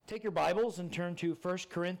Take your Bibles and turn to 1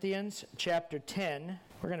 Corinthians chapter 10.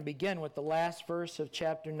 We're going to begin with the last verse of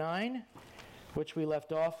chapter 9, which we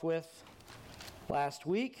left off with last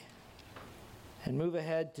week, and move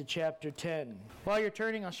ahead to chapter 10. While you're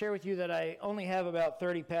turning, I'll share with you that I only have about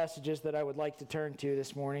 30 passages that I would like to turn to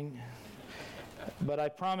this morning, but I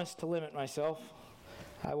promise to limit myself.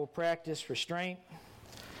 I will practice restraint,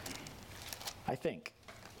 I think.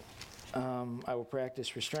 I will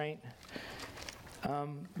practice restraint.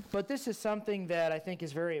 But this is something that I think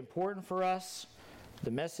is very important for us,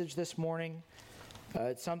 the message this morning.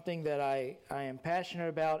 It's something that I am passionate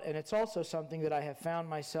about, and it's also something that I have found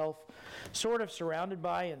myself sort of surrounded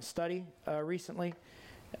by in study recently.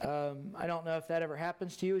 I don't know if that ever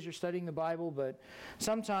happens to you as you're studying the Bible, but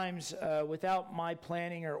sometimes without my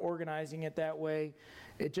planning or organizing it that way,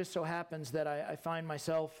 it just so happens that I find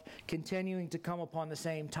myself continuing to come upon the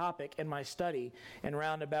same topic in my study in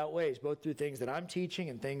roundabout ways, both through things that I'm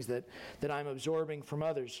teaching and things that I'm absorbing from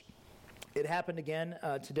others. It happened again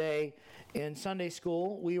today in Sunday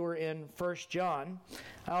school. We were in 1 John.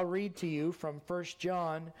 I'll read to you from 1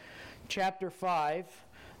 John chapter 5.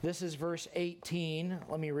 This is verse 18.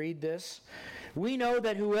 Let me read this. We know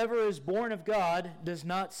that whoever is born of God does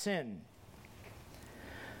not sin.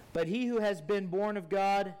 But he who has been born of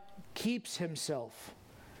God keeps himself,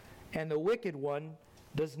 and the wicked one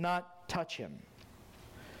does not touch him.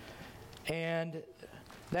 And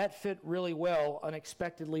that fit really well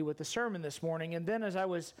unexpectedly with the sermon this morning. And then as I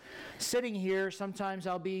was sitting here, sometimes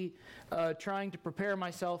I'll be trying to prepare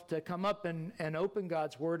myself to come up and open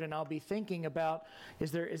God's Word, and I'll be thinking about,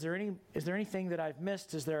 is there anything that I've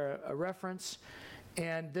missed? Is there a reference?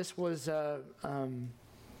 And this was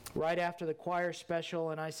right after the choir special,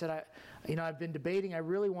 and I said, I've been debating, I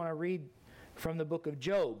really want to read from the book of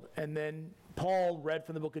Job. And then Paul read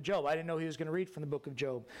from the book of Job. I didn't know he was going to read from the book of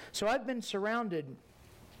Job. So I've been surrounded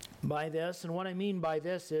by this, and what I mean by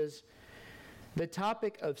this is the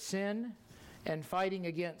topic of sin and fighting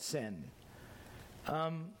against sin.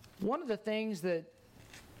 One of the things that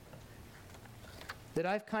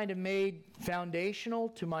I've kind of made foundational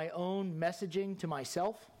to my own messaging to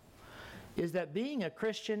myself is that being a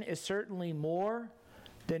Christian is certainly more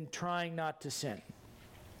than trying not to sin.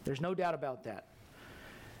 There's no doubt about that.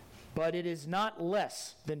 But it is not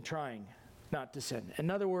less than trying not to sin. In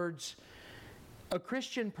other words, a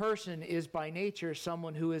Christian person is by nature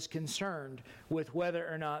someone who is concerned with whether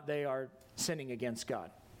or not they are sinning against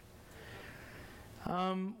God.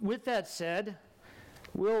 With that said,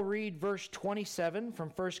 we'll read verse 27 from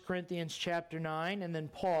 1 Corinthians chapter 9 and then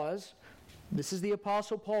pause. This is the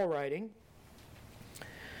Apostle Paul writing.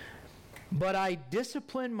 But I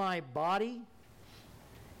discipline my body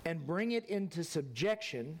and bring it into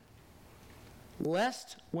subjection,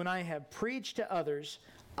 lest when I have preached to others,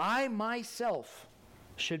 I myself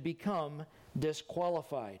should become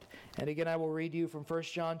disqualified. And again, I will read to you from 1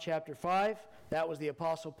 John chapter 5. That was the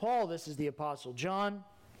Apostle Paul. This is the Apostle John.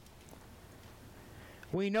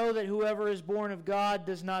 We know that whoever is born of God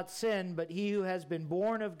does not sin, but he who has been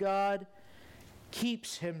born of God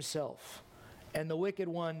keeps himself, and the wicked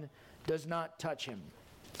one does not touch him.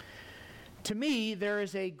 To me, there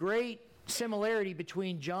is a great similarity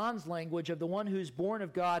between John's language of the one who's born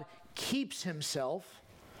of God keeps himself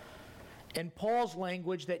and Paul's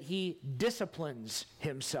language that he disciplines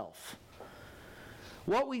himself.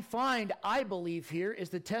 What we find, I believe, here is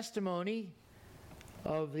the testimony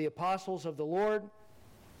of the apostles of the Lord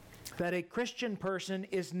that a Christian person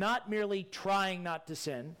is not merely trying not to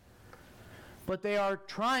sin, but they are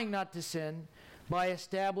trying not to sin by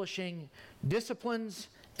establishing disciplines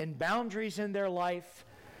and boundaries in their life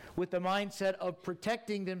with the mindset of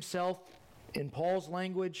protecting themselves, in Paul's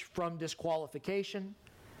language, from disqualification,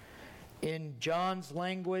 in John's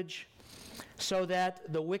language, so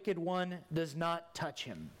that the wicked one does not touch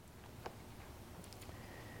him.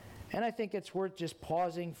 And I think it's worth just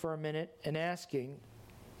pausing for a minute and asking,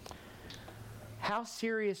 how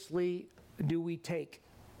seriously do we take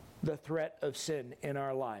the threat of sin in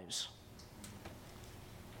our lives?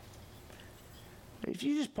 If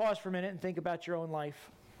you just pause for a minute and think about your own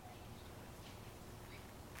life,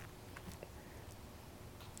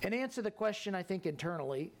 and answer the question, I think,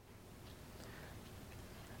 internally,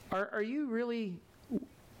 are you really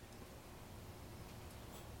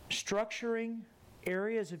structuring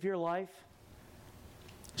areas of your life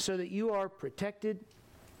so that you are protected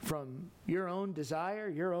from your own desire,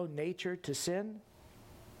 your own nature to sin?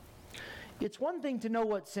 It's one thing to know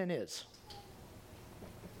what sin is.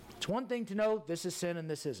 It's one thing to know this is sin and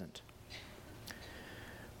this isn't.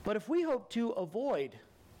 But if we hope to avoid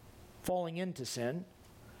falling into sin,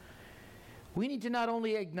 we need to not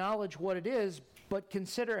only acknowledge what it is, but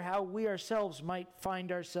consider how we ourselves might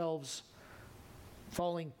find ourselves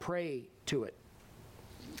falling prey to it.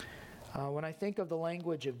 When I think of the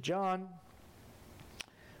language of John,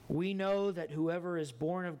 we know that whoever is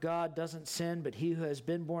born of God doesn't sin, but he who has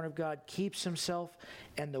been born of God keeps himself,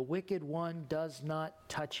 and the wicked one does not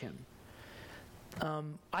touch him.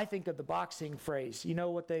 I think of the boxing phrase. You know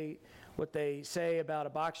what they say about a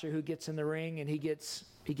boxer who gets in the ring and he gets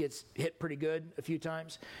hit pretty good a few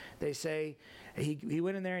times? They say he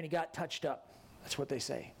went in there and he got touched up. That's what they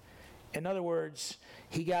say. In other words,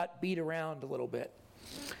 he got beat around a little bit.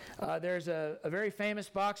 There's a very famous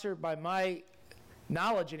boxer, by my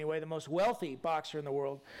knowledge anyway, the most wealthy boxer in the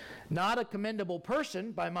world. Not a commendable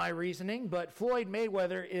person by my reasoning, but Floyd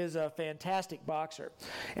Mayweather is a fantastic boxer.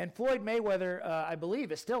 And Floyd Mayweather, I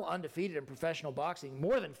believe, is still undefeated in professional boxing,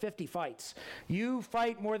 more than 50 fights. You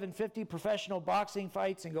fight more than 50 professional boxing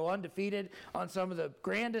fights and go undefeated on some of the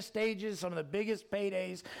grandest stages, some of the biggest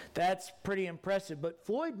paydays, that's pretty impressive. But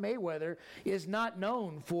Floyd Mayweather is not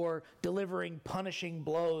known for delivering punishing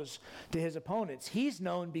blows to his opponents. He's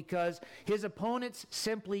known because his opponents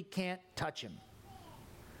simply can't touch him.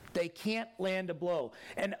 They can't land a blow.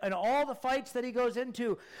 And all the fights that he goes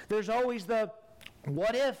into, there's always the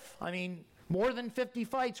what if. I mean, more than 50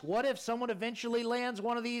 fights. What if someone eventually lands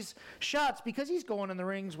one of these shots? Because he's going in the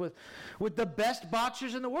rings with the best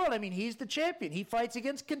boxers in the world. I mean, he's the champion. He fights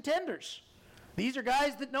against contenders. These are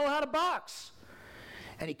guys that know how to box.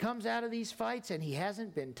 And he comes out of these fights and he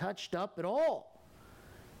hasn't been touched up at all.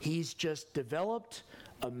 He's just developed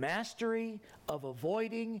a mastery of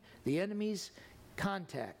avoiding the enemy's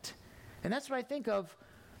contact. And that's what I think of,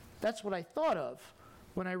 that's what I thought of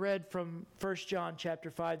when I read from 1 John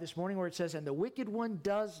chapter 5 this morning, where it says, and the wicked one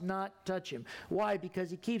does not touch him. Why?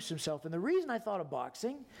 Because he keeps himself. And the reason I thought of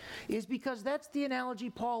boxing is because that's the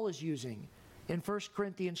analogy Paul is using in 1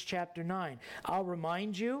 Corinthians chapter 9. I'll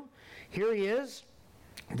remind you, here he is,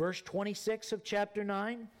 verse 26 of chapter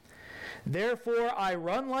 9. Therefore I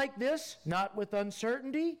run like this, not with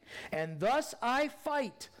uncertainty, and thus I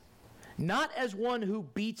fight, not as one who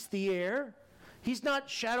beats the air. He's not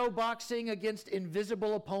shadow boxing against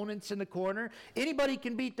invisible opponents in the corner. Anybody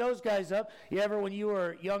can beat those guys up. You ever, when you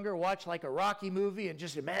were younger, watch like a Rocky movie and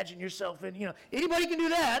just imagine yourself in, anybody can do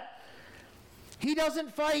that. He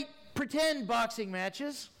doesn't fight pretend boxing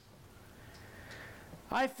matches.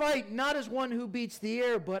 I fight not as one who beats the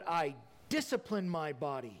air, but I discipline my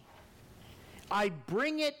body. I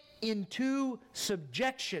bring it into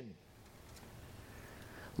subjection,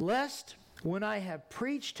 lest when I have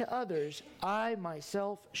preached to others, I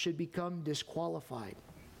myself should become disqualified.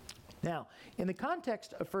 Now, in the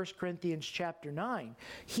context of 1 Corinthians chapter 9,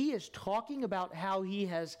 he is talking about how he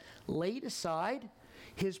has laid aside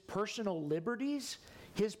his personal liberties,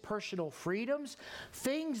 his personal freedoms,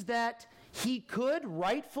 things that he could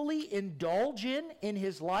rightfully indulge in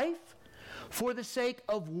his life, for the sake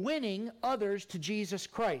of winning others to Jesus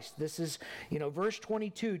Christ. This is, verse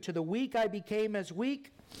 22. To the weak I became as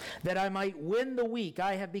weak, that I might win the weak.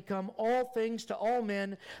 I have become all things to all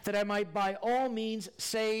men, that I might by all means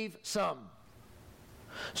save some.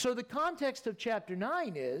 So the context of chapter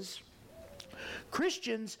 9 is,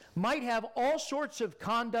 Christians might have all sorts of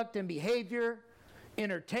conduct and behavior,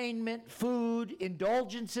 entertainment, food,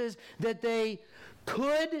 indulgences that they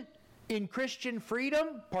could in Christian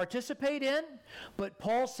freedom participate in, but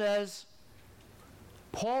Paul says,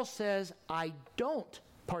 I don't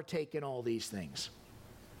partake in all these things.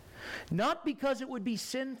 Not because it would be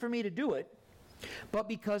sin for me to do it, but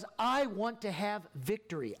because I want to have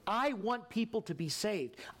victory. I want people to be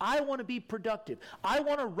saved. I want to be productive. I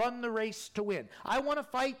want to run the race to win. I want to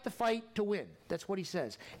fight the fight to win. That's what he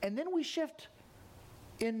says. And then we shift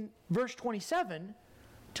in verse 27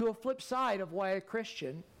 to a flip side of why a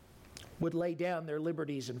Christian would lay down their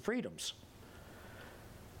liberties and freedoms.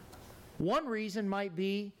 One reason might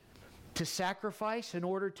be to sacrifice in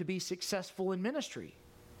order to be successful in ministry.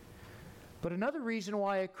 But another reason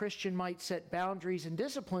why a Christian might set boundaries and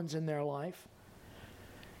disciplines in their life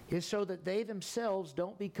is so that they themselves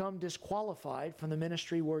don't become disqualified from the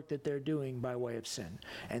ministry work that they're doing by way of sin.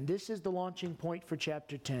 And this is the launching point for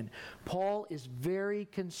chapter 10. Paul is very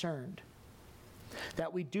concerned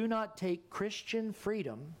that we do not take Christian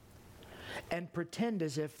freedom and pretend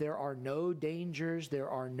as if there are no dangers, there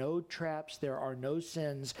are no traps, there are no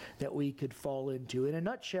sins that we could fall into. In a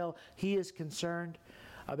nutshell, he is concerned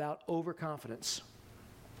about overconfidence.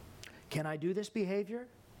 Can I do this behavior?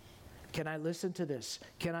 Can I listen to this?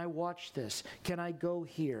 Can I watch this? Can I go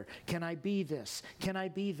here? Can I be this? Can I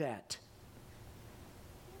be that?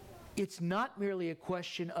 It's not merely a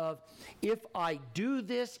question of, if I do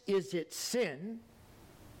this, is it sin?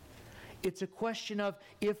 It's a question of,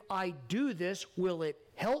 if I do this, will it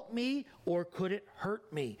help me or could it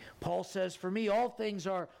hurt me? Paul says, for me, all things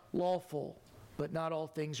are lawful, but not all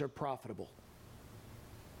things are profitable.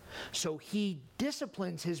 So he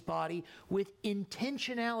disciplines his body with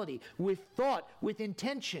intentionality, with thought, with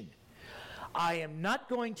intention. I am not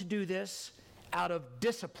going to do this out of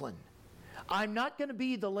discipline. I'm not going to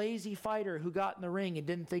be the lazy fighter who got in the ring and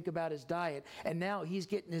didn't think about his diet, and now he's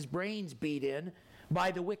getting his brains beat in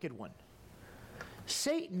by the wicked one.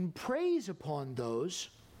 Satan preys upon those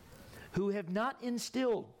who have not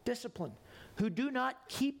instilled discipline, who do not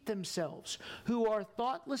keep themselves, who are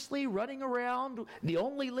thoughtlessly running around. The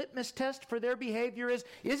only litmus test for their behavior is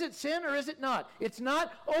it sin or is it not? It's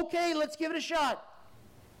not? Okay, let's give it a shot.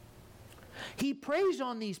 He preys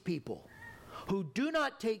on these people who do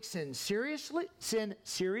not take sin seriously,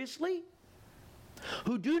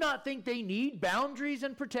 who do not think they need boundaries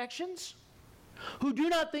and protections, who do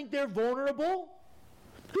not think they're vulnerable,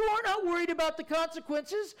 who are not worried about the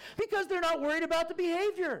consequences because they're not worried about the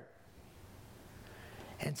behavior.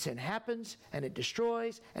 And sin happens, and it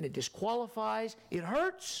destroys, and it disqualifies. It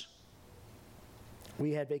hurts.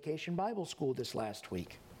 We had Vacation Bible School this last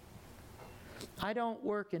week. I don't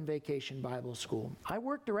work in Vacation Bible School. I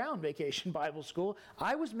worked around Vacation Bible School.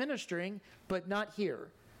 I was ministering, but not here.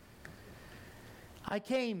 I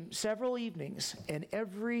came several evenings, and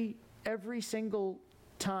every single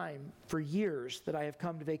time for years that I have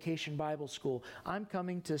come to Vacation Bible School, I'm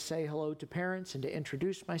coming to say hello to parents and to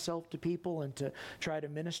introduce myself to people and to try to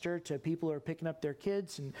minister to people who are picking up their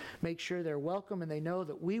kids and make sure they're welcome and they know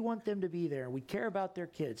that we want them to be there. We care about their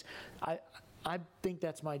kids. I think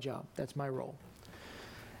that's my job. That's my role.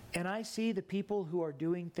 And I see the people who are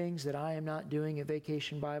doing things that I am not doing at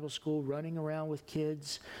Vacation Bible School, running around with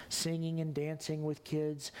kids, singing and dancing with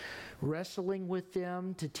kids, wrestling with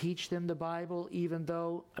them to teach them the Bible, even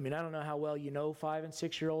though, I don't know how well you know 5- and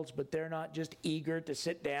 6-year-olds, but they're not just eager to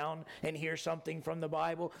sit down and hear something from the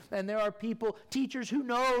Bible. And there are teachers who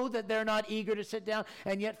know that they're not eager to sit down,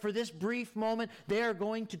 and yet for this brief moment, they are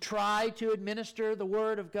going to try to administer the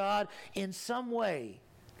Word of God in some way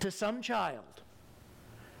to some child.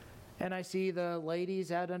 And I see the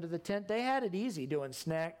ladies out under the tent. They had it easy doing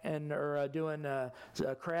doing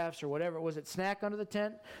crafts or whatever. Was it snack under the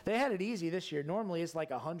tent? They had it easy this year. Normally it's like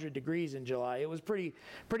 100 degrees in July. It was pretty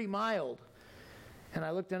mild. And I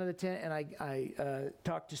looked under the tent and I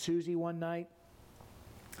talked to Susie one night.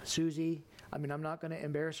 Susie, I'm not going to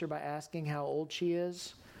embarrass her by asking how old she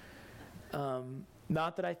is.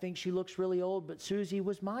 Not that I think she looks really old, but Susie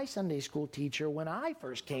was my Sunday school teacher when I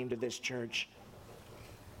first came to this church.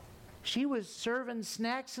 She was serving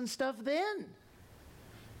snacks and stuff then.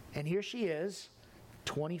 And here she is,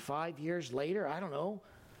 25 years later, I don't know,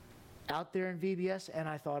 out there in VBS. And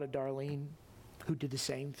I thought of Darlene, who did the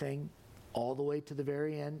same thing all the way to the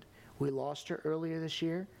very end. We lost her earlier this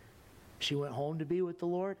year. She went home to be with the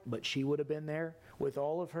Lord, but she would have been there with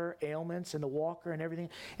all of her ailments and the walker and everything.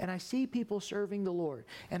 And I see people serving the Lord,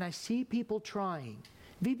 and I see people trying.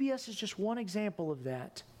 VBS is just one example of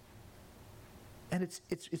that. And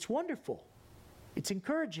it's wonderful. It's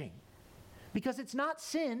encouraging. Because it's not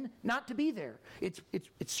sin not to be there. It's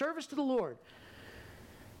service to the Lord.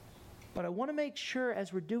 But I want to make sure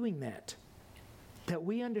as we're doing that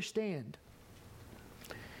we understand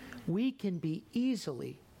we can be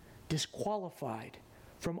easily disqualified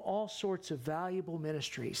from all sorts of valuable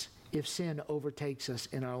ministries if sin overtakes us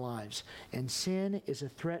in our lives. And sin is a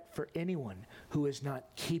threat for anyone who is not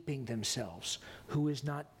keeping themselves, who is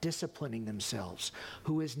not disciplining themselves,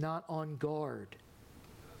 who is not on guard.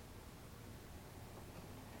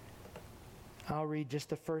 I'll read just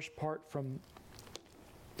the first part from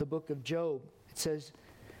the book of Job. It says,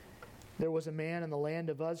 "There was a man in the land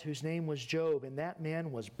of Uz whose name was Job, and that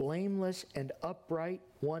man was blameless and upright,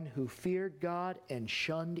 one who feared God and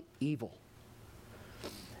shunned evil."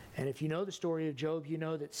 And if you know the story of Job, you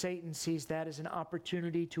know that Satan sees that as an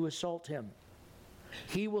opportunity to assault him.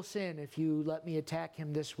 He will sin if you let me attack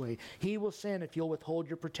him this way. He will sin if you'll withhold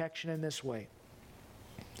your protection in this way.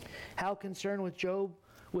 How concerned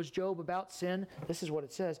was Job about sin? This is what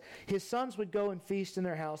it says. His sons would go and feast in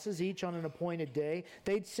their houses, each on an appointed day.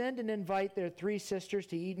 They'd send and invite their 3 sisters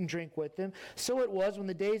to eat and drink with them. So it was, when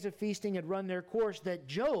the days of feasting had run their course, that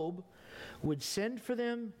Job would send for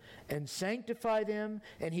them and sanctify them,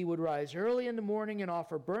 and he would rise early in the morning and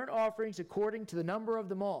offer burnt offerings according to the number of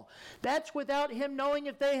them all. That's without him knowing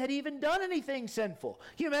if they had even done anything sinful.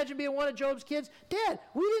 Can you imagine being one of Job's kids? Dad,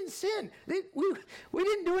 we didn't sin. We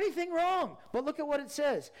didn't do anything wrong. But look at what it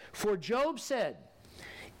says. For Job said,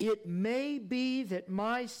 It may be that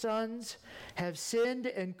my sons have sinned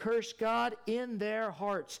and cursed God in their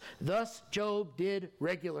hearts. Thus Job did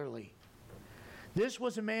regularly. This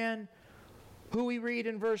was a man who we read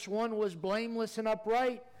in verse 1 was blameless and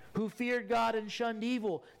upright, who feared God and shunned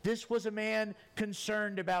evil. This was a man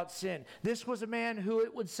concerned about sin. This was a man who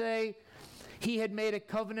it would say he had made a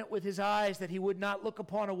covenant with his eyes that he would not look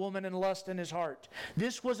upon a woman and lust in his heart.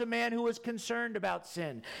 This was a man who was concerned about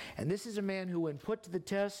sin. And this is a man who, when put to the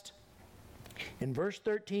test, in verse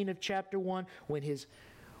 13 of chapter 1, when his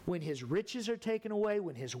riches are taken away,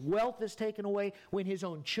 when his wealth is taken away, when his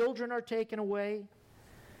own children are taken away,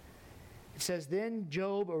 it says, then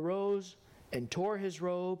Job arose and tore his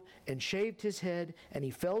robe and shaved his head, and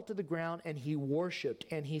he fell to the ground and he worshipped.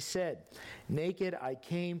 And he said, naked I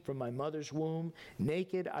came from my mother's womb,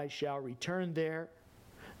 naked I shall return there.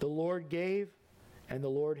 The Lord gave, and the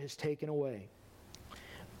Lord has taken away.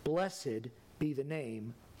 Blessed be the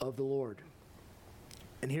name of the Lord.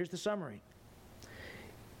 And here's the summary.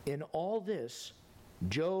 In all this,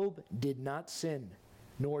 Job did not sin,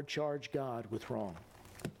 nor charge God with wrong.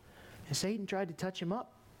 And Satan tried to touch him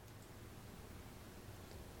up.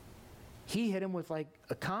 He hit him with like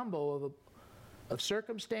a combo of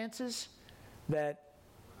circumstances that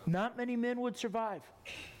not many men would survive.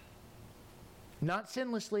 Not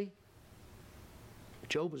sinlessly.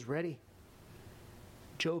 Job was ready.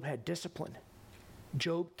 Job had discipline.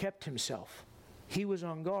 Job kept himself. He was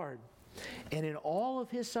on guard. And in all of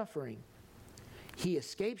his suffering, he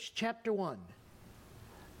escapes chapter 1,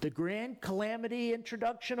 the grand calamity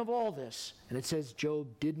introduction of all this. And it says Job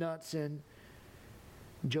did not sin.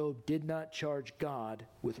 Job did not charge God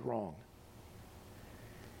with wrong.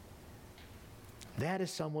 That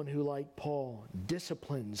is someone who, like Paul,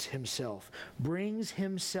 disciplines himself, brings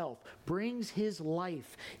his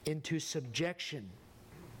life into subjection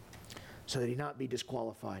so that he not be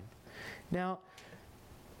disqualified. Now,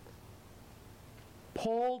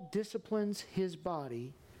 Paul disciplines his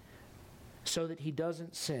body so that he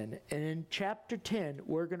doesn't sin. And in chapter 10,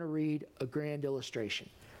 we're going to read a grand illustration.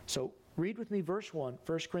 So read with me verse 1,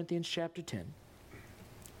 1 Corinthians chapter 10.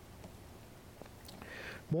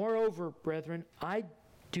 Moreover, brethren, I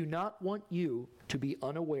do not want you to be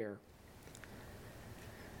unaware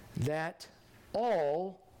that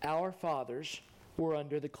all our fathers were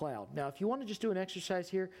under the cloud. Now, if you want to just do an exercise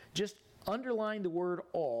here, just underline the word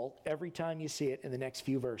all every time you see it in the next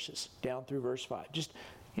few verses, down through verse 5. Just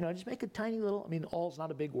make a tiny little, all's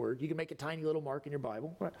not a big word. You can make a tiny little mark in your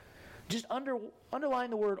Bible. Right? Just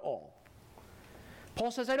underline the word all.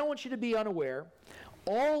 Paul says, I don't want you to be unaware.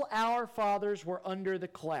 All our fathers were under the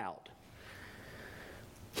cloud.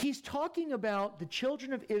 He's talking about the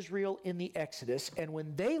children of Israel in the Exodus, and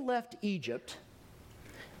when they left Egypt,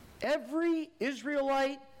 every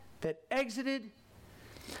Israelite that exited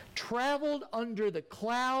traveled under the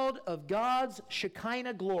cloud of God's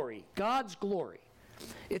Shekinah glory, God's glory.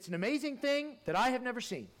 It's an amazing thing that I have never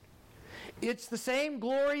seen. It's the same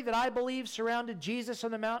glory that I believe surrounded Jesus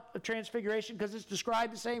on the Mount of Transfiguration because it's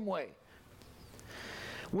described the same way.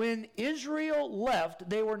 When Israel left,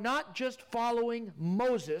 they were not just following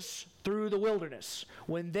Moses through the wilderness.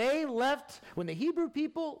 When the Hebrew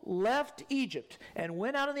people left Egypt and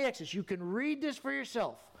went out in the Exodus, you can read this for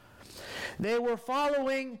yourself. They were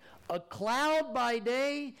following a cloud by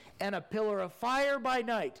day and a pillar of fire by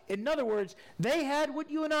night. In other words, they had what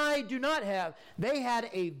you and I do not have. They had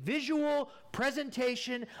a visual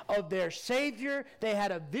presentation of their Savior. They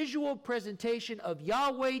had a visual presentation of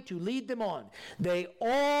Yahweh to lead them on. They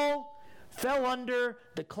all fell under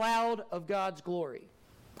the cloud of God's glory.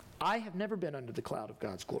 I have never been under the cloud of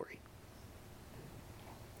God's glory.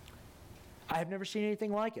 I have never seen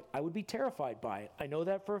anything like it. I would be terrified by it. I know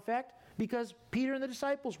that for a fact because Peter and the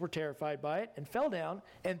disciples were terrified by it and fell down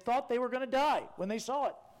and thought they were going to die when they saw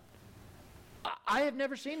it. I have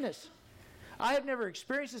never seen this. I have never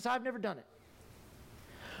experienced this. I've never done it.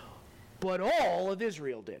 But all of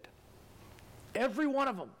Israel did. Every one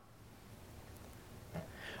of them.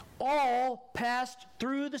 All passed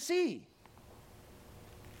through the sea.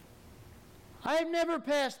 I have never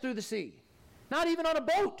passed through the sea. Not even on a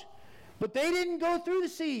boat. But they didn't go through the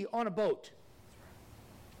sea on a boat.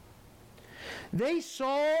 They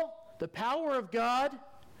saw the power of God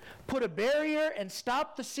put a barrier and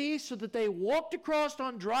stop the sea so that they walked across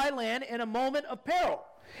on dry land in a moment of peril.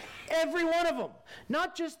 Every one of them.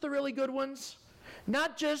 Not just the really good ones.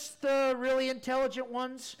 Not just the really intelligent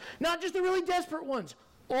ones. Not just the really desperate ones.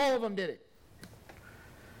 All of them did it.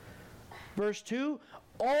 Verse 2,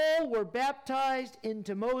 all were baptized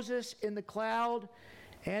into Moses in the cloud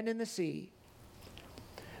and in the sea.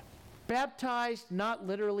 Baptized not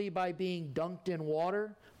literally by being dunked in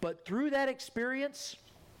water, But through that experience,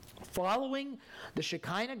 following the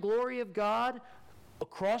Shekinah glory of God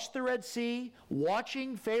across the Red Sea,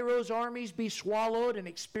 watching Pharaoh's armies be swallowed and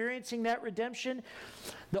experiencing that redemption,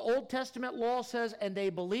 the Old Testament law says, and they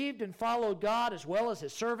believed and followed God as well as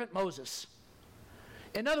his servant Moses.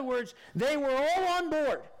 In other words, they were all on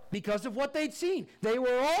board because of what they'd seen. They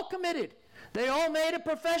were all committed. They all made a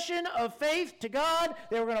profession of faith to God.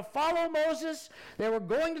 They were going to follow Moses. They were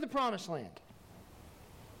going to the promised land.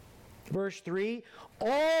 Verse 3,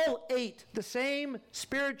 all ate the same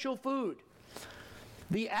spiritual food.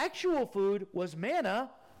 The actual food was manna,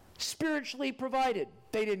 spiritually provided.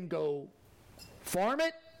 They didn't go farm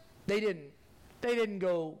it. They didn't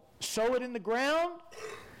go sow it in the ground.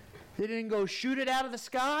 They didn't go shoot it out of the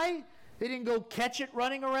sky. They didn't go catch it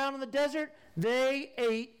running around in the desert. They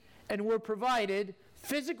ate and were provided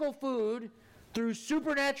physical food through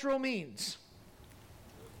supernatural means.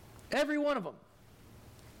 Every one of them.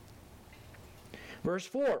 Verse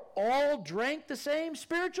 4, all drank the same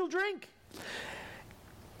spiritual drink.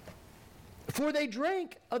 For they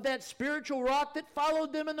drank of that spiritual rock that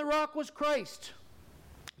followed them, and the rock was Christ.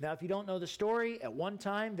 Now, if you don't know the story, at one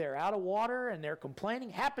time they're out of water and they're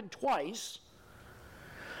complaining. Happened twice.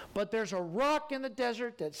 But there's a rock in the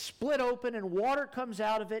desert that's split open and water comes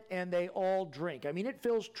out of it and they all drink. I mean, it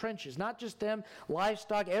fills trenches, not just them,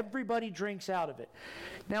 livestock, everybody drinks out of it.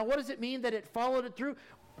 Now, what does it mean that it followed it through?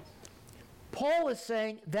 Paul is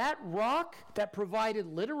saying that rock that provided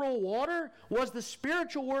literal water was the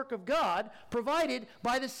spiritual work of God provided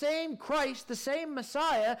by the same Christ, the same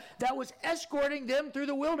Messiah that was escorting them through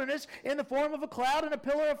the wilderness in the form of a cloud and a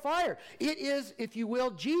pillar of fire. It is, if you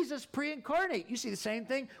will, Jesus pre-incarnate. You see the same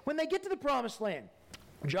thing when they get to the promised land.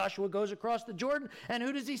 Joshua goes across the Jordan, and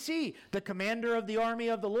who does he see? The commander of the army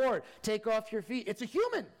of the Lord. Take off your feet. It's a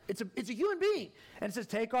human. It's a human being. And it says,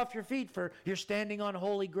 take off your feet, for you're standing on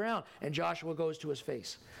holy ground. And Joshua goes to his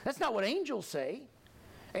face. That's not what angels say.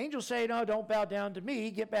 Angels say, no, don't bow down to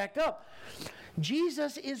me. Get back up.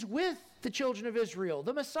 Jesus is with the children of Israel,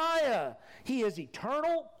 the Messiah. He is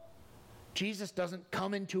eternal. Jesus doesn't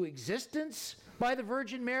come into existence by the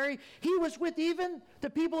Virgin Mary. He was with even the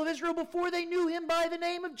people of Israel before they knew him by the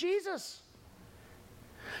name of Jesus.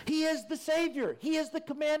 He is the Savior. He is the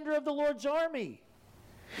commander of the Lord's army.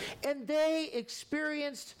 And they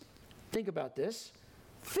experienced, think about this,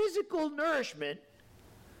 physical nourishment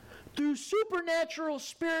through supernatural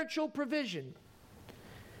spiritual provision.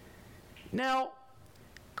 Now,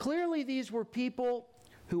 clearly these were people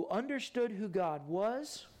who understood who God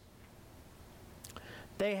was.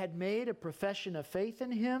 They had made a profession of faith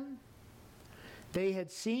in him. They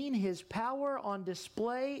had seen his power on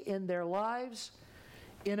display in their lives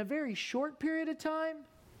in a very short period of time.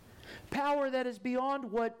 Power that is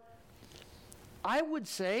beyond what I would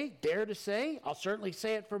say, dare to say, I'll certainly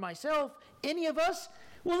say it for myself, any of us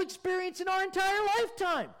will experience in our entire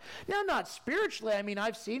lifetime. Now, not spiritually. I mean,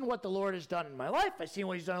 I've seen what the Lord has done in my life. I've seen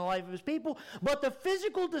what he's done in the life of his people. But the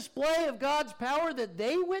physical display of God's power that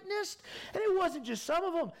they witnessed, and it wasn't just some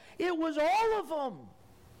of them, it was all of them.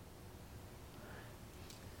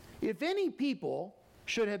 If any people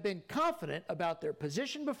should have been confident about their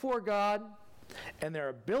position before God and their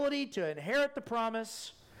ability to inherit the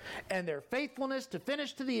promise and their faithfulness to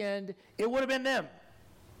finish to the end, it would have been them.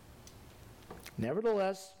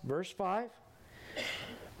 Nevertheless, verse 5,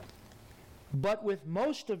 but with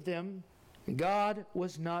most of them, God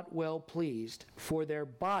was not well pleased, for their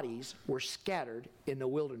bodies were scattered in the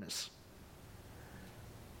wilderness.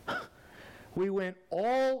 We went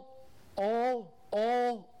all,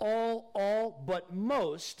 but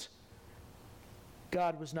most,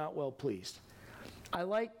 God was not well pleased. I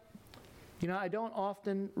don't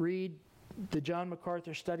often read the John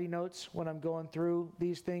MacArthur study notes when I'm going through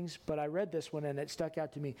these things, but I read this one and it stuck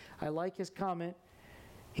out to me. I like his comment.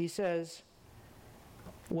 He says,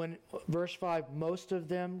 when verse 5, most of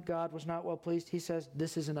them God was not well pleased, he says,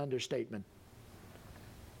 this is an understatement.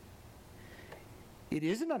 It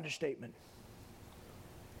is an understatement.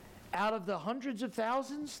 Out of the hundreds of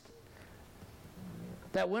thousands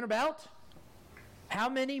that went about, how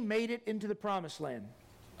many made it into the promised land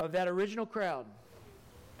of that original crowd?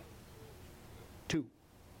 2.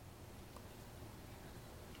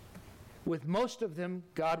 With most of them,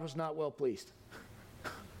 God was not well pleased.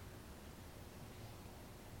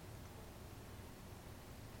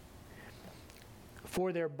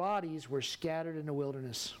 For their bodies were scattered in the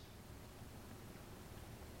wilderness.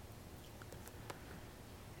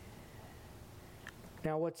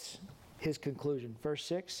 Now, what's his conclusion? Verse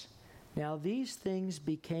 6, now these things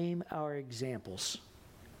became our examples.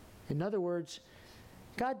 In other words,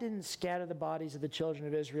 God didn't scatter the bodies of the children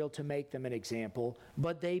of Israel to make them an example,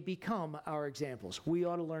 but they become our examples. We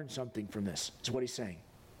ought to learn something from this, is what he's saying.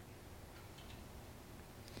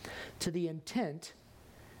 To the intent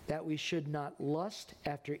that we should not lust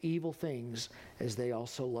after evil things as they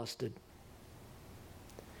also lusted.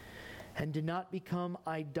 And do not become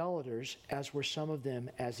idolaters, as were some of them,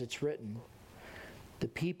 as it's written. The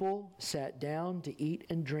people sat down to eat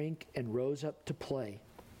and drink and rose up to play.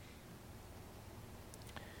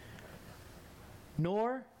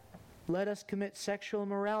 Nor let us commit sexual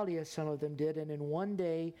immorality, as some of them did, and in one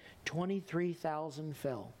day 23,000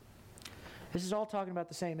 fell. This is all talking about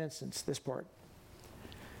the same instance, this part.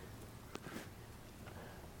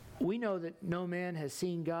 We know that no man has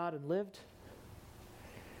seen God and lived,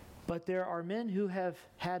 but there are men who have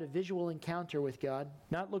had a visual encounter with God,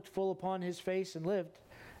 not looked full upon his face and lived.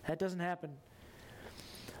 That doesn't happen.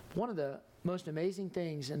 One of the most amazing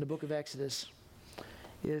things in the book of Exodus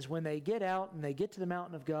is when they get out and they get to the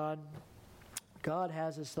mountain of God, God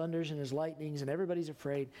has his thunders and his lightnings and everybody's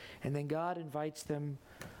afraid, and then God invites them,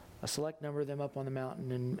 a select number of them, up on the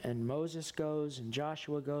mountain, and Moses goes and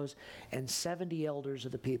Joshua goes, and 70 elders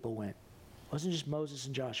of the people went. It wasn't just Moses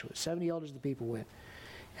and Joshua. 70 elders of the people went.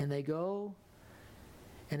 And they go,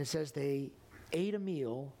 and it says they ate a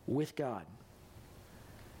meal with God.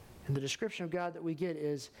 And the description of God that we get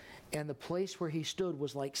is, and the place where he stood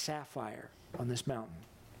was like sapphire on this mountain.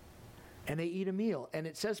 And they eat a meal. And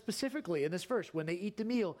it says specifically in this verse, when they eat the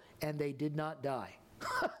meal, and they did not die.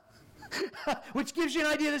 Which gives you an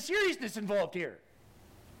idea of the seriousness involved here.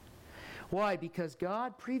 Why? Because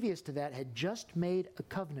God, previous to that, had just made a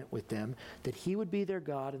covenant with them that he would be their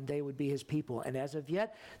God and they would be his people. And as of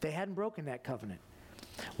yet, they hadn't broken that covenant.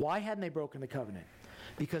 Why hadn't they broken the covenant?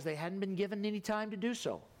 Because they hadn't been given any time to do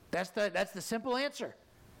so. That's the simple answer.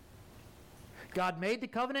 God made the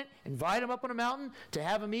covenant, invited them up on a mountain to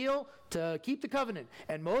have a meal, to keep the covenant.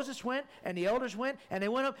 And Moses went, and the elders went, and they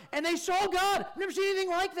went up, and they saw God. I've never seen anything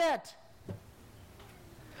like that.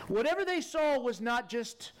 Whatever they saw was not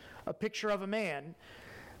just a picture of a man.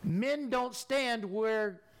 Men don't stand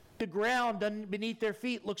where the ground beneath their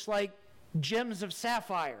feet looks like gems of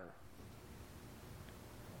sapphire.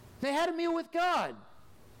 They had a meal with God.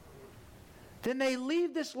 Then they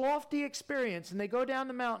leave this lofty experience and they go down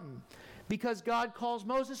the mountain because God calls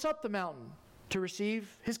Moses up the mountain to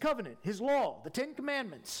receive his covenant, his law, the 10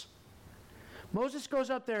 Commandments. Moses goes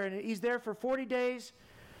up there and he's there for 40 days.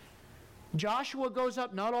 Joshua goes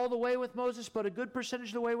up, not all the way with Moses, but a good percentage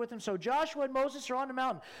of the way with him. So Joshua and Moses are on the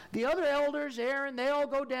mountain. The other elders, Aaron, they all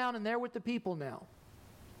go down and they're with the people now.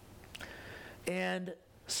 And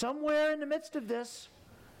somewhere in the midst of this,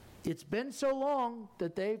 it's been so long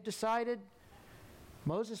that they've decided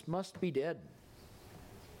Moses must be dead.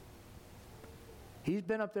 He's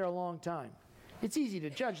been up there a long time. It's easy to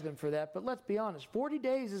judge them for that, but let's be honest. 40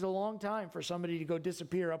 days is a long time for somebody to go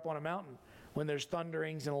disappear up on a mountain when there's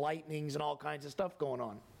thunderings and lightnings and all kinds of stuff going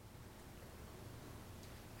on.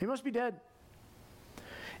 He must be dead.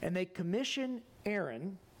 And they commission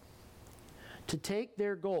Aaron to take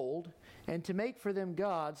their gold and to make for them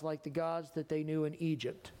gods like the gods that they knew in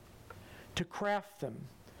Egypt, to craft them.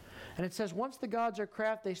 And it says once the gods are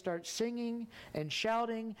crafted, they start singing and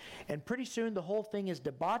shouting, and pretty soon the whole thing is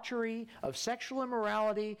debauchery of sexual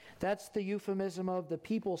immorality. That's the euphemism of the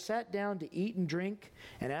people sat down to eat and drink,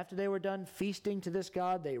 and after they were done feasting to this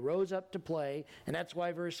god, they rose up to play, and that's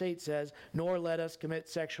why verse 8 says, nor let us commit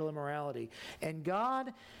sexual immorality. And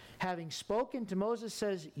God, having spoken to Moses,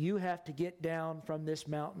 says, you have to get down from this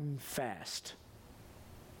mountain fast,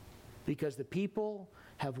 because the people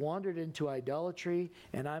have wandered into idolatry,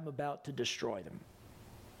 and I'm about to destroy them.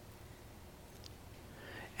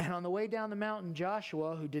 And on the way down the mountain,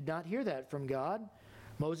 Joshua, who did not hear that from God,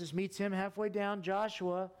 Moses meets him halfway down.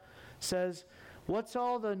 Joshua says, what's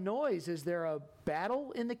all the noise? Is there a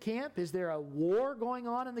battle in the camp? Is there a war going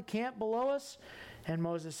on in the camp below us? And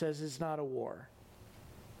Moses says, it's not a war.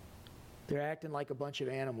 They're acting like a bunch of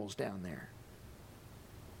animals down there.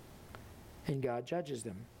 And God judges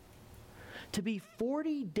them. To be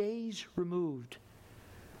 40 days removed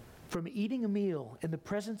from eating a meal in the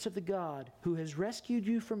presence of the God who has rescued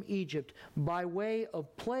you from Egypt by way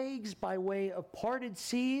of plagues, by way of parted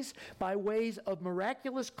seas, by ways of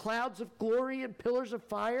miraculous clouds of glory and pillars of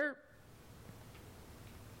fire.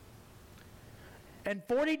 And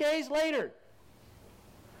 40 days later,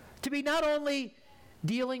 to be not only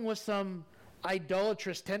dealing with some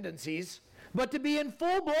idolatrous tendencies, but to be in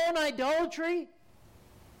full-blown idolatry,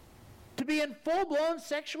 to be in full-blown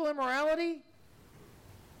sexual immorality.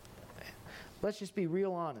 Let's just be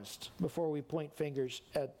real honest before we point fingers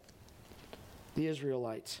at the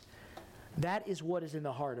Israelites. That is what is in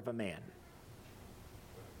the heart of a man.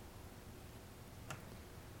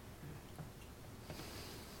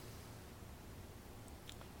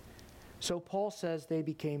 So Paul says they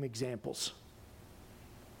became examples.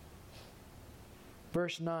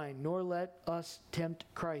 Verse 9, nor let us tempt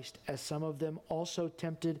Christ, as some of them also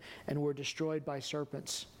tempted and were destroyed by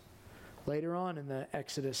serpents. Later on in the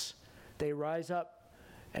Exodus, they rise up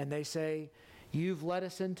and they say, you've led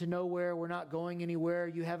us into nowhere, we're not going anywhere,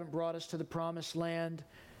 you haven't brought us to the promised land.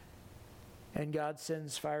 And God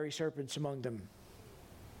sends fiery serpents among them.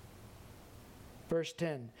 Verse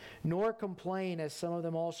 10, nor complain as some of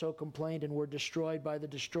them also complained and were destroyed by the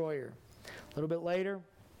destroyer. A little bit later,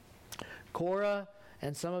 Korah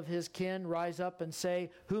and some of his kin rise up and say,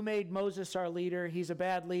 who made Moses our leader? He's a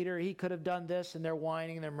bad leader. He could have done this. And they're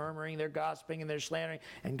whining, they're murmuring, they're gossiping, and they're slandering.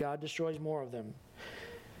 And God destroys more of them.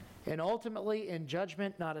 And ultimately, in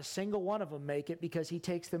judgment, not a single one of them make it, because he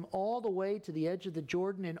takes them all the way to the edge of the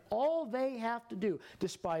Jordan, and all they have to do,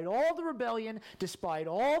 despite all the rebellion, despite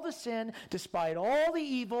all the sin, despite all the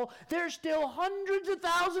evil, there's still hundreds of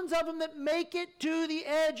thousands of them that make it to the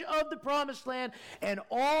edge of the promised land, and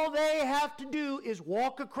all they have to do is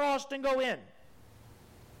walk across and go in.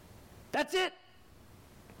 That's it.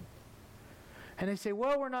 And they say,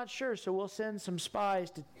 well, we're not sure, so we'll send some spies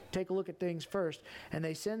to take a look at things first. And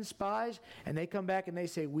they send spies, and they come back and they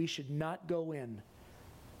say, we should not go in.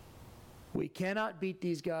 We cannot beat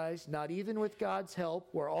these guys, not even with God's help.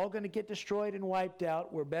 We're all going to get destroyed and wiped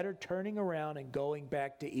out. We're better turning around and going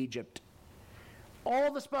back to Egypt.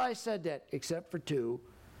 All the spies said that, except for two,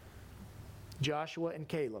 Joshua and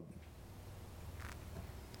Caleb.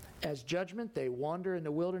 As judgment, they wander in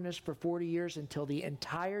the wilderness for 40 years until the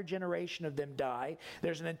entire generation of them die.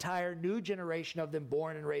 There's an entire new generation of them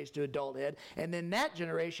born and raised to adulthood. And then that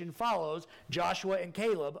generation follows Joshua and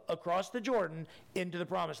Caleb across the Jordan into the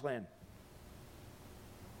promised land.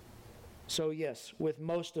 So yes, with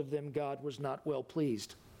most of them, God was not well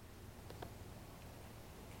pleased.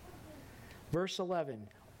 Verse 11,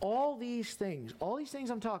 all these things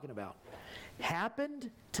I'm talking about,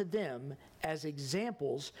 happened to them as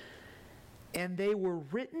examples, and they were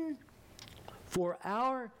written for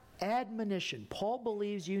our admonition. Paul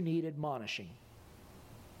believes you need admonishing.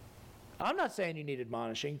 I'm not saying you need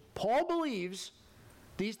admonishing. Paul believes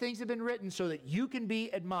these things have been written so that you can be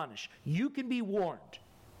admonished. You can be warned.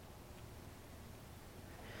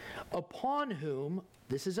 Upon whom,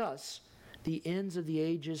 this is us, the ends of the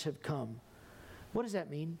ages have come. What does that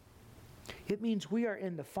mean? It means we are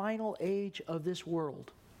in the final age of this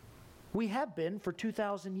world. We have been for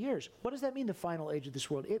 2,000 years. What does that mean, the final age of this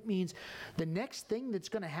world? It means the next thing that's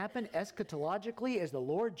going to happen eschatologically is the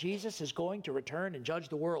Lord Jesus is going to return and judge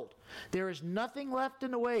the world. There is nothing left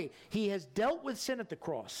in the way. He has dealt with sin at the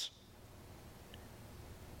cross.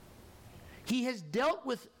 He has dealt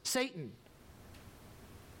with Satan.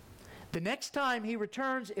 The next time he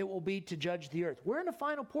returns, it will be to judge the earth. We're in the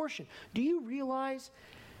final portion. Do you realize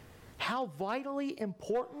how vitally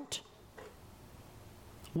important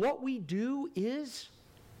what we do is?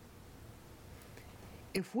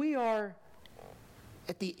 If we are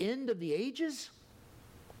at the end of the ages,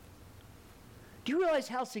 do you realize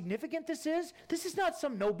how significant this is? This is not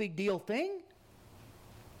some no big deal thing.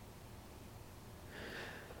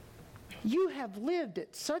 You have lived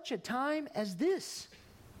at such a time as this.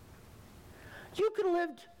 You could have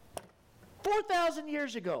lived 4,000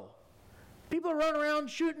 years ago. People are running around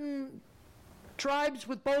shooting tribes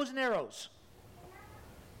with bows and arrows.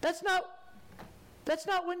 That's not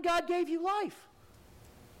when God gave you life.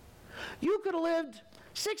 You could have lived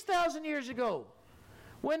 6,000 years ago,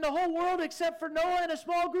 when the whole world except for Noah and a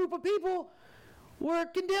small group of people were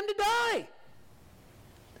condemned to die.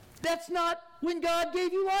 That's not when God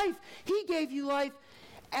gave you life. He gave you life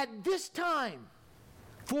at this time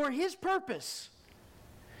for His purpose.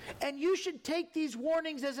 And you should take these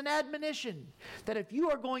warnings as an admonition that if you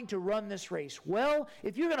are going to run this race well,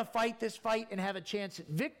 if you're going to fight this fight and have a chance at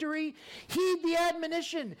victory, heed the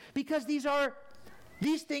admonition, because these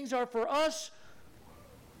things are for us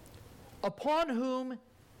upon whom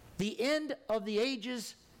the end of the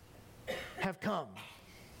ages have come.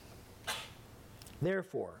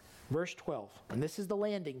 Therefore, verse 12, and this is the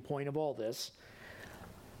landing point of all this,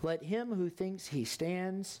 let him who thinks he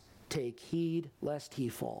stands take heed lest he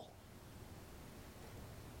fall.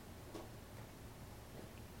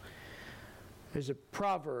 There's a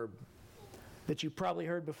proverb that you've probably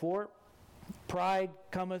heard before. Pride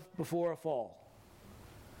cometh before a fall.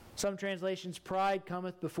 Some translations, pride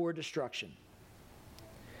cometh before destruction.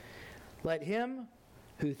 Let him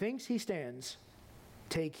who thinks he stands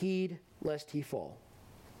take heed lest he fall.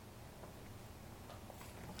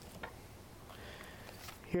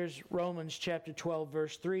 Here's Romans chapter 12,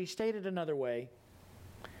 verse 3, stated another way.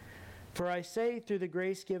 For I say through the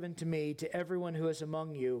grace given to me to everyone who is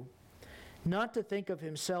among you, not to think of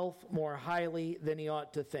himself more highly than he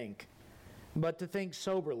ought to think, but to think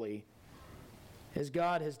soberly, as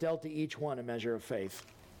God has dealt to each one a measure of faith.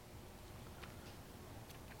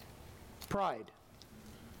 Pride,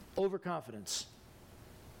 overconfidence.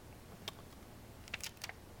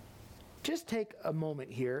 Just take a moment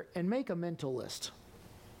here and make a mental list.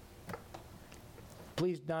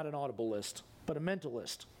 Please, not an audible list, but a mental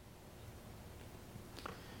list.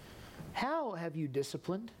 How have you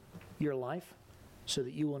disciplined your life so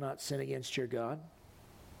that you will not sin against your God?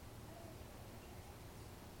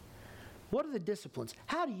 What are the disciplines?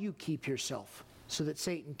 How do you keep yourself so that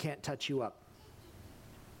Satan can't touch you up?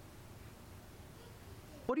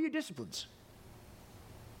 What are your disciplines?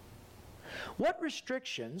 What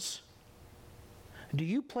restrictions do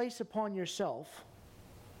you place upon yourself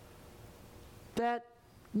that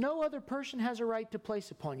no other person has a right to place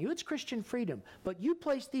upon you? It's Christian freedom, but you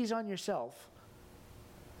place these on yourself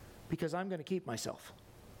because I'm going to keep myself.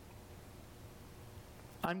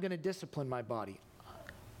 I'm going to discipline my body.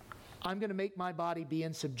 I'm going to make my body be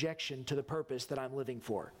in subjection to the purpose that I'm living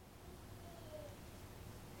for.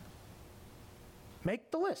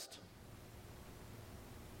 Make the list.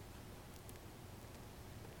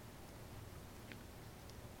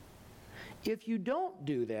 If you don't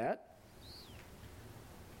do that,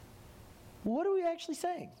 what are we actually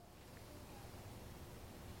saying?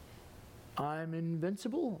 I'm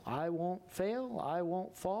invincible. I won't fail. I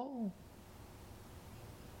won't fall.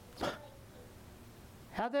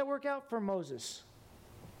 How'd that work out for Moses?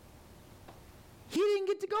 He didn't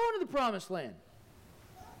get to go into the promised land.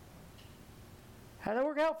 How'd that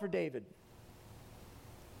work out for David?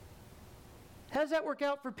 How does that work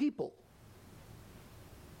out for people?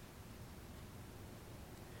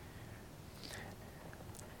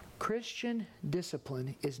 Christian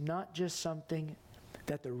discipline is not just something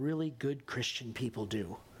that the really good Christian people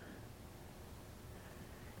do.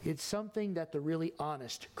 It's something that the really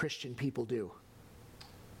honest Christian people do.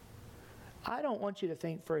 I don't want you to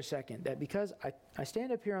think for a second that because I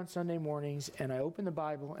stand up here on Sunday mornings and I open the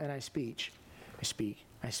Bible and I speak,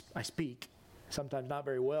 sometimes not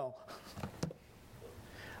very well.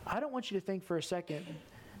 I don't want you to think for a second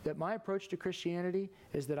that my approach to Christianity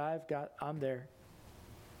is that I'm there.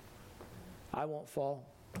 I won't fall.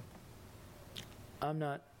 I'm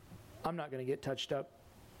not going to get touched up.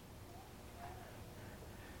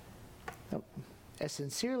 No. As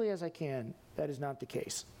sincerely as I can, that is not the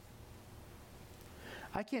case.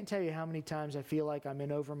 I can't tell you how many times I feel like I'm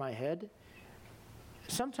in over my head.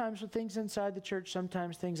 Sometimes with things inside the church,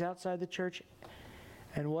 sometimes things outside the church.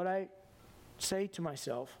 And what I say to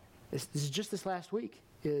myself, this is just this last week,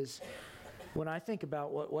 is when I think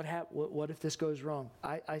about what if this goes wrong,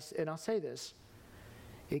 and I'll say this,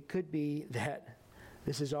 it could be that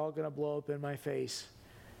this is all going to blow up in my face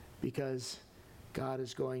because God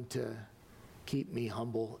is going to keep me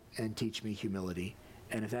humble and teach me humility.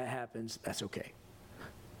 And if that happens, that's okay.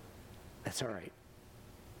 That's all right.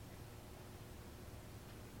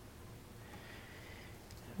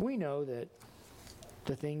 We know that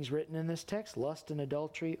the things written in this text, lust and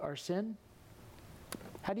adultery, are sin.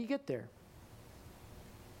 How do you get there?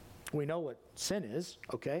 We know what sin is,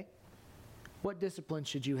 okay? What discipline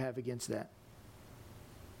should you have against that?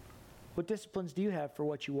 What disciplines do you have for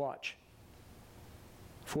what you watch?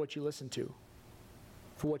 For what you listen to?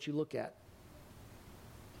 For what you look at?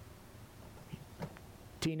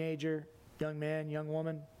 Teenager, young man, young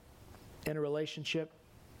woman, in a relationship,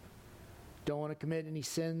 don't want to commit any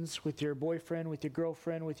sins with your boyfriend, with your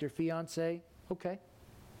girlfriend, with your fiance, okay.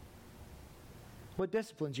 What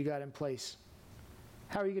disciplines you got in place?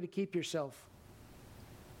 How are you going to keep yourself?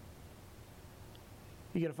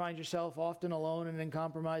 You're going to find yourself often alone and in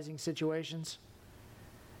compromising situations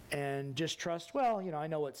and just trust, well, I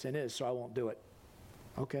know what sin is, so I won't do it.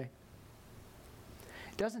 Okay.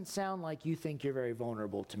 It doesn't sound like you think you're very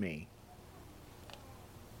vulnerable to me.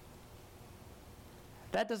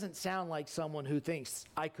 That doesn't sound like someone who thinks,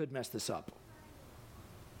 I could mess this up.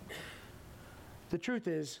 The truth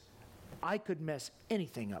is, I could mess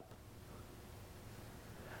anything up.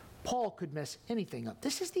 Paul could mess anything up.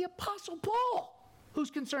 This is the Apostle Paul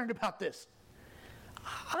who's concerned about this.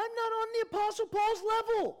 I'm not on the Apostle Paul's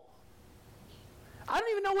level. I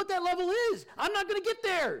don't even know what that level is. I'm not going to get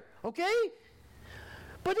there, okay?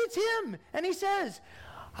 But it's him, and he says,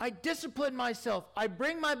 I discipline myself. I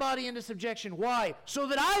bring my body into subjection. Why? So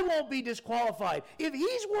that I won't be disqualified. If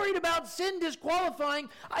he's worried about sin disqualifying,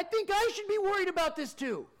 I think I should be worried about this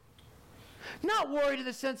too. Not worried in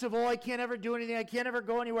the sense of, I can't ever do anything, I can't ever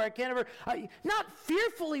go anywhere, I can't ever, not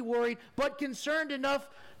fearfully worried, but concerned enough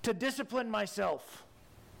to discipline myself.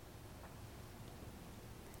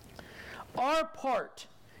 Our part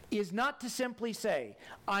is not to simply say,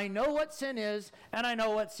 I know what sin is and I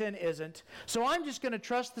know what sin isn't, so I'm just going to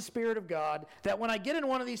trust the Spirit of God that when I get in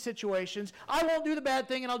one of these situations, I won't do the bad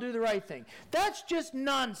thing and I'll do the right thing. That's just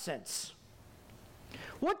nonsense.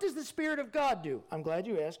 What does the Spirit of God do? I'm glad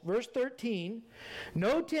you asked. Verse 13,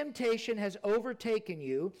 no temptation has overtaken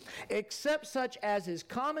you except such as is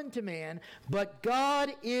common to man, but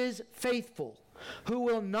God is faithful, who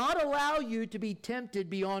will not allow you to be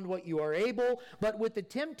tempted beyond what you are able, but with the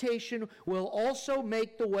temptation will also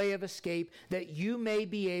make the way of escape that you may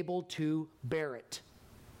be able to bear it.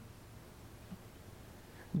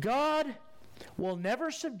 God will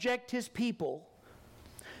never subject his people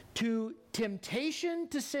to temptation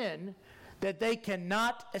to sin that they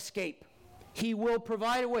cannot escape. He will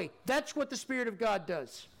provide a way. That's what the Spirit of God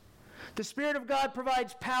does. The Spirit of God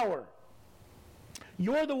provides power.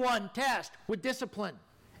 You're the one tasked with discipline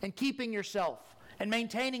and keeping yourself and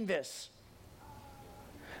maintaining this.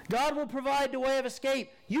 God will provide the way of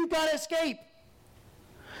escape. You've got to escape.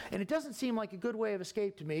 And it doesn't seem like a good way of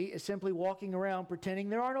escape to me is simply walking around pretending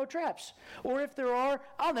there are no traps. Or if there are,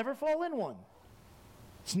 I'll never fall in one.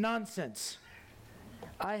 It's nonsense.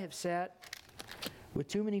 I have sat with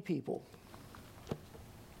too many people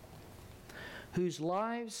whose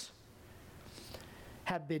lives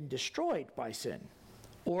have been destroyed by sin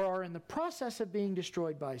or are in the process of being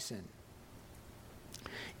destroyed by sin.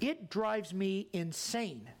 It drives me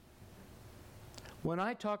insane when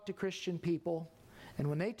I talk to Christian people and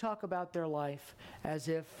when they talk about their life as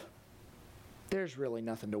if there's really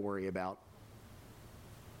nothing to worry about.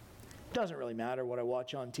 Doesn't really matter what I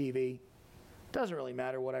watch on TV. Doesn't really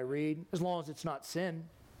matter what I read, as long as it's not sin.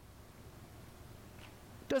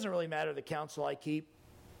 Doesn't really matter the counsel I keep,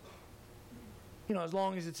 as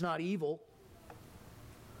long as it's not evil.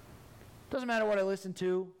 Doesn't matter what I listen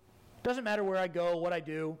to. Doesn't matter where I go, what I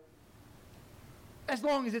do, as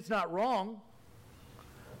long as it's not wrong.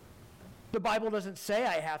 The Bible doesn't say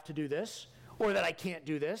I have to do this or that I can't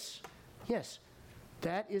do this. Yes,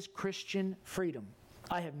 that is Christian freedom.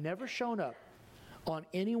 I have never shown up on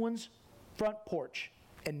anyone's front porch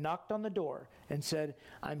and knocked on the door and said,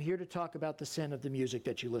 I'm here to talk about the sin of the music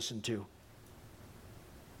that you listen to.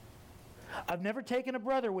 I've never taken a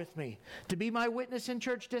brother with me to be my witness in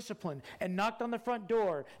church discipline and knocked on the front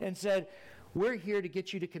door and said, we're here to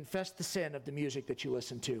get you to confess the sin of the music that you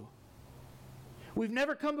listen to. We've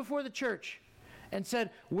never come before the church and said,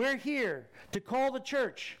 we're here to call the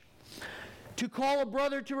church to call a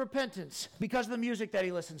brother to repentance because of the music that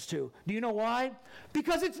he listens to. Do you know why?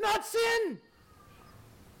 Because it's not sin.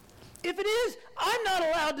 If it is, I'm not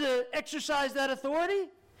allowed to exercise that authority.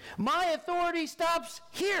 My authority stops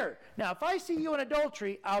here. Now, if I see you in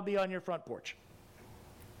adultery, I'll be on your front porch.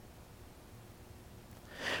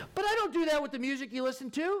 But I don't do that with the music you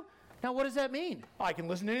listen to. Now, what does that mean? I can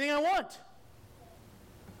listen to anything I want.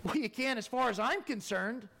 Well, you can as far as I'm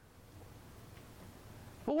concerned.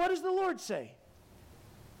 But what does the Lord say?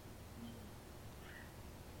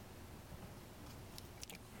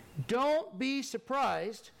 Don't be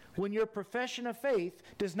surprised when your profession of faith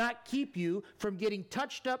does not keep you from getting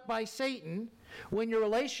touched up by Satan, when your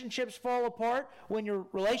relationships fall apart, when your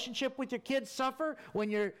relationship with your kids suffer,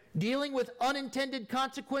 when you're dealing with unintended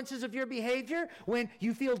consequences of your behavior, when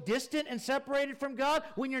you feel distant and separated from God,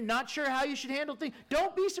 when you're not sure how you should handle things.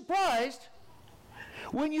 Don't be surprised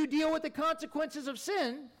when you deal with the consequences of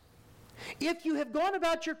sin, if you have gone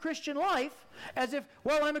about your Christian life as if,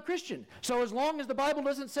 well, I'm a Christian, so as long as the Bible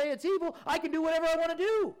doesn't say it's evil, I can do whatever I want to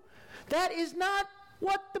do. That is not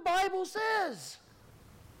what the Bible says.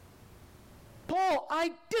 Paul,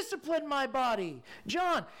 I discipline my body.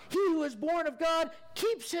 John, he who is born of God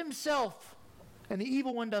keeps himself, and the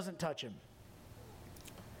evil one doesn't touch him.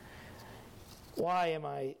 Why am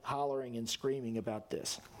I hollering and screaming about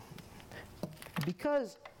this?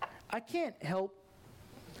 Because I can't help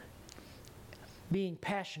being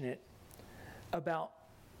passionate about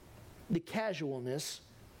the casualness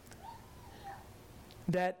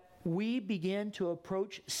that we begin to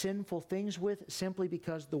approach sinful things with simply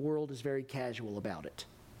because the world is very casual about it.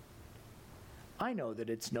 I know that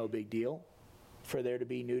it's no big deal for there to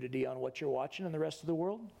be nudity on what you're watching in the rest of the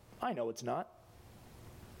world. I know it's not.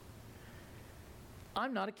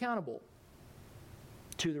 I'm not accountable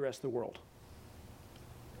to the rest of the world.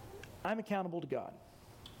 I'm accountable to God.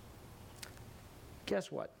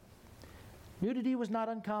 Guess what? Nudity was not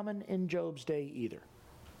uncommon in Job's day either.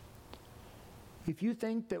 If you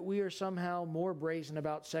think that we are somehow more brazen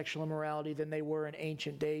about sexual immorality than they were in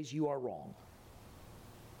ancient days, you are wrong.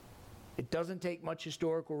 It doesn't take much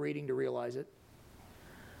historical reading to realize it.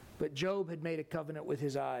 But Job had made a covenant with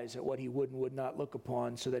his eyes at what he would and would not look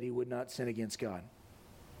upon so that he would not sin against God.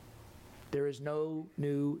 There is no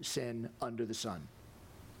new sin under the sun.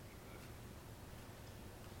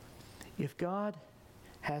 If God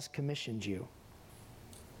has commissioned you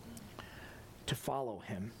to follow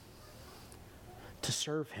Him, to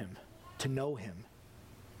serve Him, to know Him,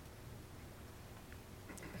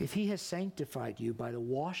 if He has sanctified you by the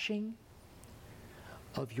washing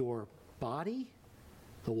of your body,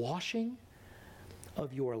 the washing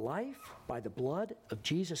of your life by the blood of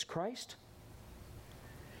Jesus Christ,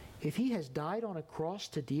 if He has died on a cross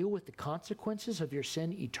to deal with the consequences of your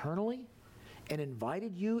sin eternally and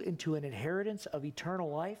invited you into an inheritance of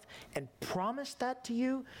eternal life and promised that to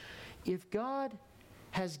you, if God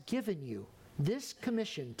has given you this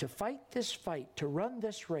commission to fight this fight, to run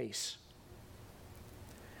this race,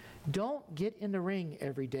 don't get in the ring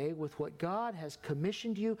every day with what God has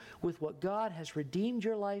commissioned you, with what God has redeemed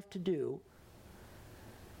your life to do,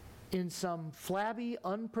 in some flabby,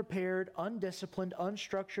 unprepared, undisciplined,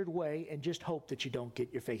 unstructured way, and just hope that you don't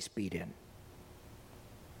get your face beat in.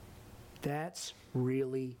 That's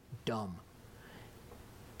really dumb.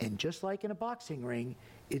 And just like in a boxing ring,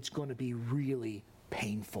 it's going to be really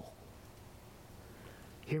painful.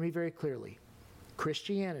 Hear me very clearly.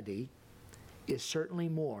 Christianity is certainly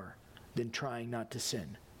more than trying not to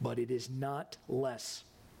sin, but it is not less.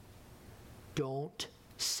 Don't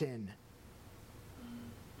sin.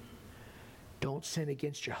 Don't sin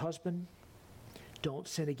against your husband. Don't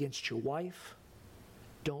sin against your wife.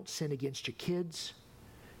 Don't sin against your kids.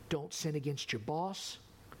 Don't sin against your boss.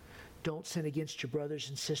 Don't sin against your brothers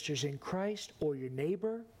and sisters in Christ or your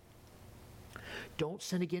neighbor. Don't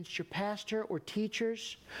sin against your pastor or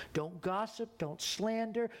teachers. Don't gossip. Don't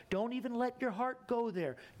slander. Don't even let your heart go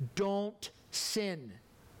there. Don't sin.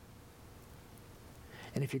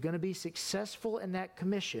 And if you're going to be successful in that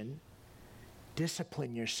commission,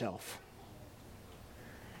 discipline yourself.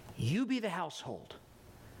 You be the household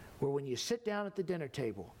where when you sit down at the dinner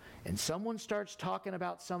table and someone starts talking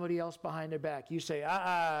about somebody else behind their back, you say,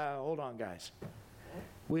 hold on, guys.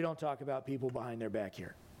 We don't talk about people behind their back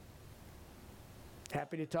here.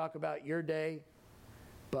 Happy to talk about your day,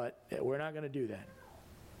 but we're not going to do that.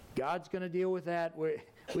 God's going to deal with that.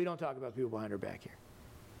 We don't talk about people behind our back here.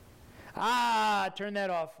 Turn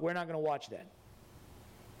that off. We're not going to watch that.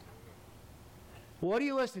 What are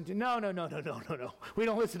you listening to? No. We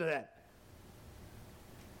don't listen to that.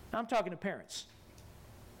 I'm talking to parents.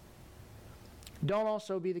 Don't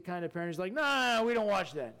also be the kind of parents like, no, we don't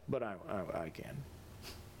watch that. But I can.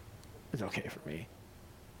 It's okay for me.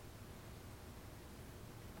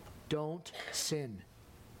 Don't sin.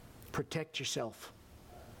 Protect yourself.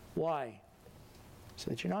 Why?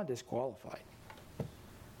 So that you're not disqualified.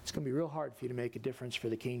 It's going to be real hard for you to make a difference for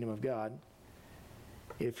the kingdom of God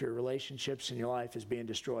if your relationships in your life is being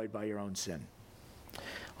destroyed by your own sin.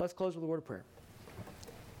 Let's close with a word of prayer.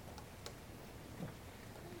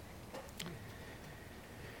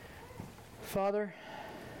 Father,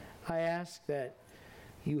 I ask that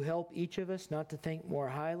you help each of us not to think more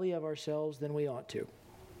highly of ourselves than we ought to.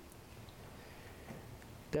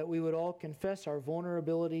 That we would all confess our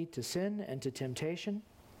vulnerability to sin and to temptation.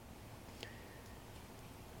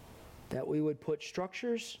 That we would put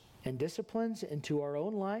structures and disciplines into our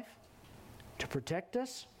own life to protect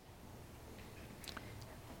us.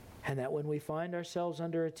 And that when we find ourselves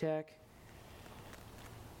under attack,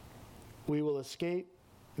 we will escape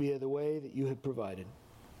via the way that you have provided.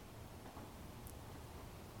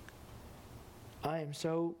 I am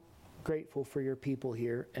so grateful for your people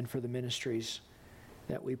here and for the ministries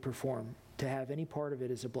that we perform. To have any part of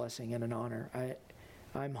it is a blessing and an honor.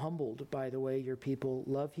 I'm humbled by the way your people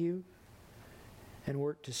love you and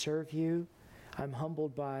work to serve you. I'm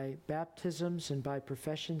humbled by baptisms and by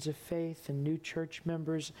professions of faith and new church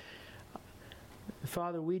members.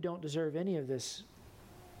 Father, we don't deserve any of this.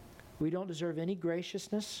 We don't deserve any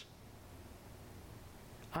graciousness.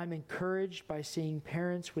 I'm encouraged by seeing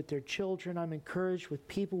parents with their children. I'm encouraged with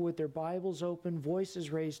people with their Bibles open, voices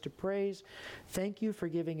raised to praise. Thank you for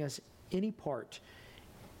giving us any part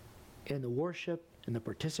in the worship and the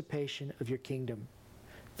participation of your kingdom.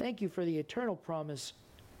 Thank you for the eternal promise.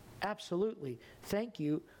 Absolutely. Thank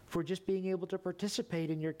you for just being able to participate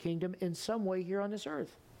in your kingdom in some way here on this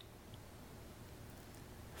earth.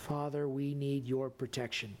 Father, we need your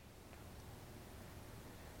protection.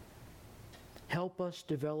 Help us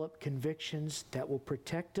develop convictions that will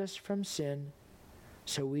protect us from sin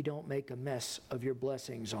so we don't make a mess of your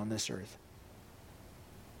blessings on this earth.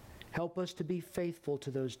 Help us to be faithful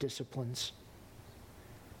to those disciplines,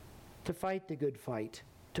 to fight the good fight,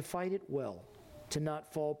 to fight it well, to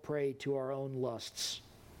not fall prey to our own lusts.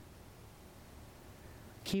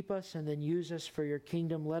 Keep us and then use us for your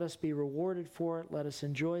kingdom. Let us be rewarded for it. Let us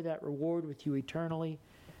enjoy that reward with you eternally.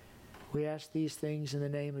 We ask these things in the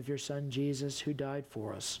name of your Son, Jesus, who died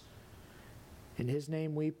for us. In his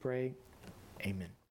name we pray. Amen.